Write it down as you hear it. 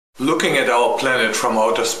Looking at our planet from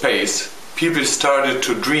outer space, people started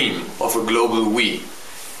to dream of a global we.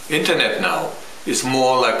 Internet now is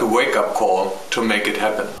more like a wake-up call to make it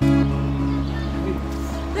happen.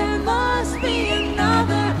 There must be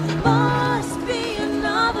another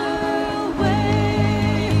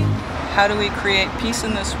way. How do we create peace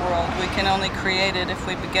in this world? We can only create it if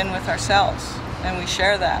we begin with ourselves, and we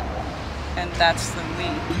share that, and that's the we.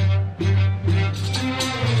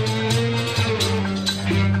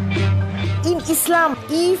 In Islam,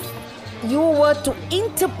 if you were to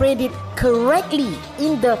interpret it correctly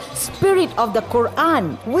in the spirit of the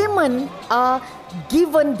Quran, women are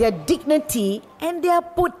given their dignity and they are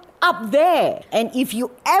put up there. And if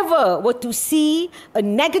you ever were to see a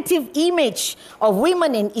negative image of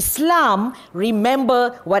women in Islam,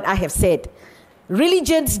 remember what I have said.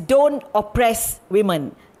 Religions don't oppress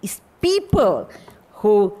women. It's people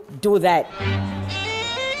who do that.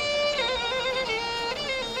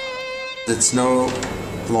 It's no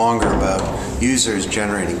longer about users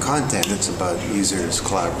generating content, it's about users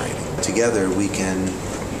collaborating. Together we can,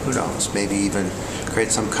 who knows, maybe even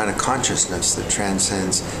create some kind of consciousness that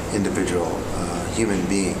transcends individual human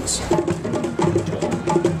beings.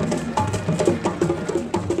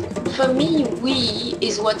 For me, we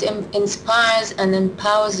is what inspires and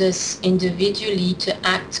empowers us individually to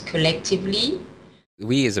act collectively.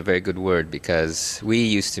 We is a very good word because we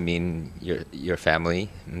used to mean your family,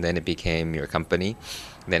 and then it became your company,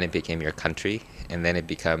 then it became your country, and then it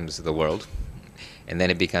becomes the world, and then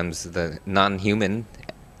it becomes the non-human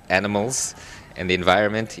animals and the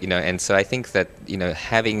environment, and so I think that,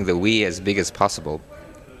 having the we as big as possible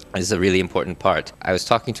is a really important part. I was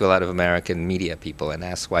talking to a lot of American media people and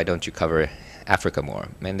asked, why don't you cover Africa more?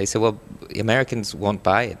 And they said, well, Americans won't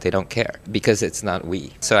buy it. They don't care because it's not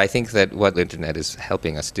we. So I think that what the internet is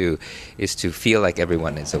helping us do is to feel like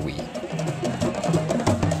everyone is a we.